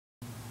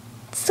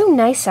It's so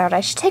nice out. I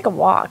should take a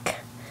walk.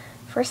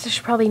 First, I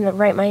should probably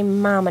write my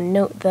mom a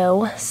note,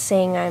 though,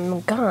 saying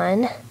I'm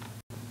gone.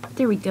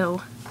 There we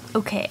go.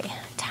 Okay,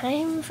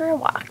 time for a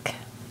walk.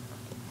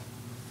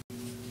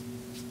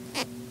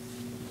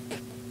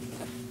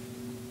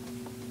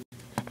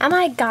 Oh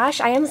my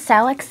gosh, I am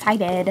so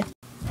excited.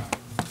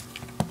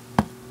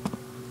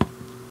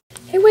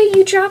 Hey, wait,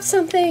 you dropped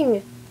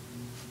something!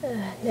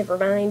 Never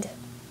mind.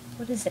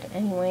 What is it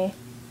anyway?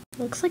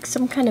 Looks like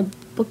some kind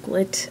of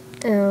booklet.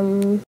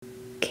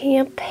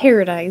 Camp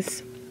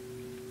Paradise.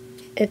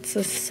 It's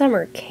a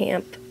summer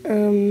camp.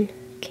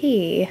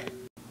 Okay.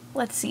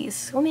 Let's see.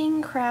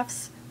 Swimming,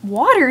 crafts,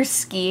 water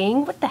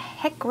skiing? What the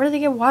heck? Where do they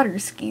get water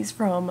skis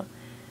from?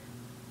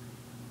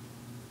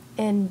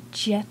 And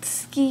jet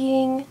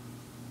skiing?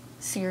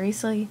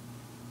 Seriously?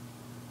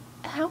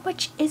 How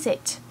much is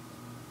it?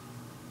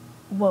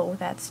 Whoa,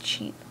 that's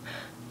cheap.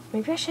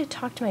 Maybe I should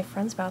talk to my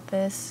friends about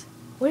this.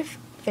 What if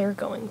they're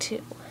going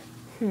to?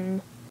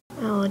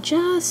 I'll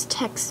just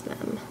text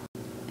them.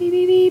 Beep,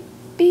 beep, beep,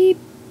 beep.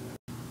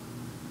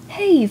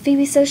 Hey,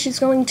 Phoebe says she's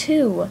going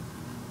too.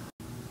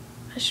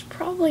 I should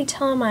probably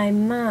tell my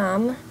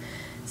mom.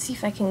 See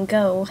if I can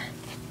go.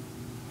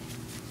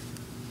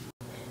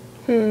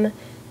 The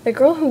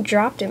girl who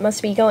dropped it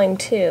must be going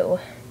too.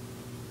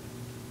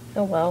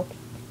 Oh well.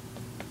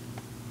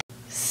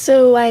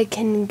 So I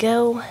can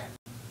go?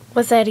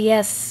 Was that a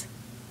yes?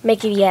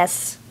 Make it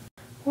yes.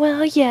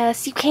 Well,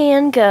 yes, you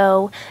can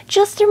go.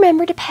 Just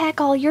remember to pack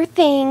all your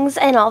things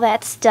and all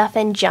that stuff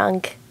and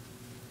junk.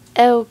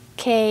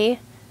 Okay.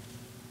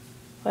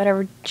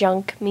 Whatever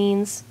junk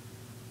means,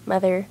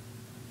 mother.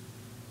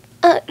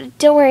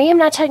 Don't worry, I'm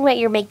not talking about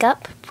your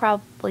makeup.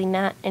 Probably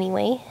not,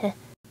 anyway.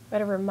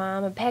 Whatever,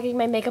 Mom, I'm packing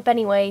my makeup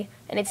anyway,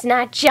 and it's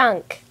not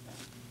junk.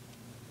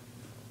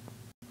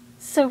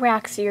 So,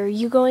 Roxy, are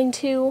you going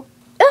to?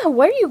 Oh,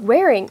 what are you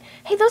wearing?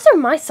 Hey, those are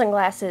my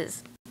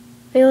sunglasses.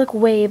 They look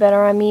way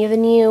better on me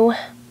than you.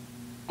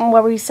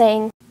 What were you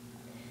saying?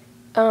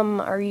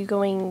 Are you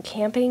going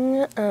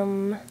camping?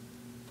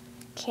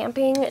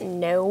 Camping?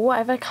 No, I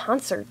have a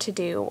concert to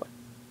do.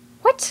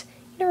 What?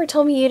 You never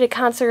told me you had a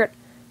concert.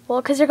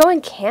 Well, 'cause you're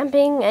going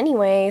camping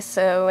anyway,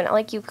 so not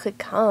like you could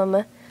come.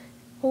 Well,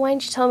 why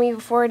didn't you tell me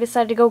before I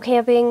decided to go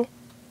camping?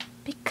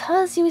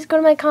 Because you always go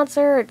to my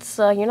concerts,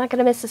 so you're not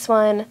gonna miss this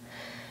one.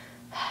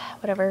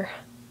 Whatever.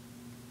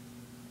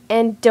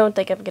 And don't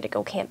think I'm gonna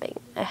go camping.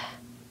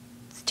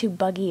 It's too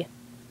buggy.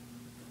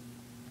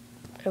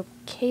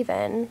 Okay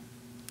then.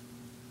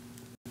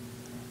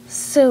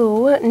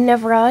 So,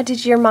 Nevra,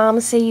 did your mom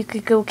say you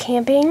could go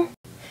camping?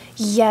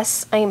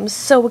 Yes, I am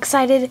so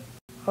excited.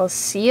 I'll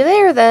see you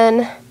there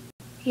then.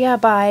 Yeah,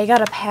 bye. I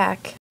gotta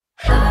pack.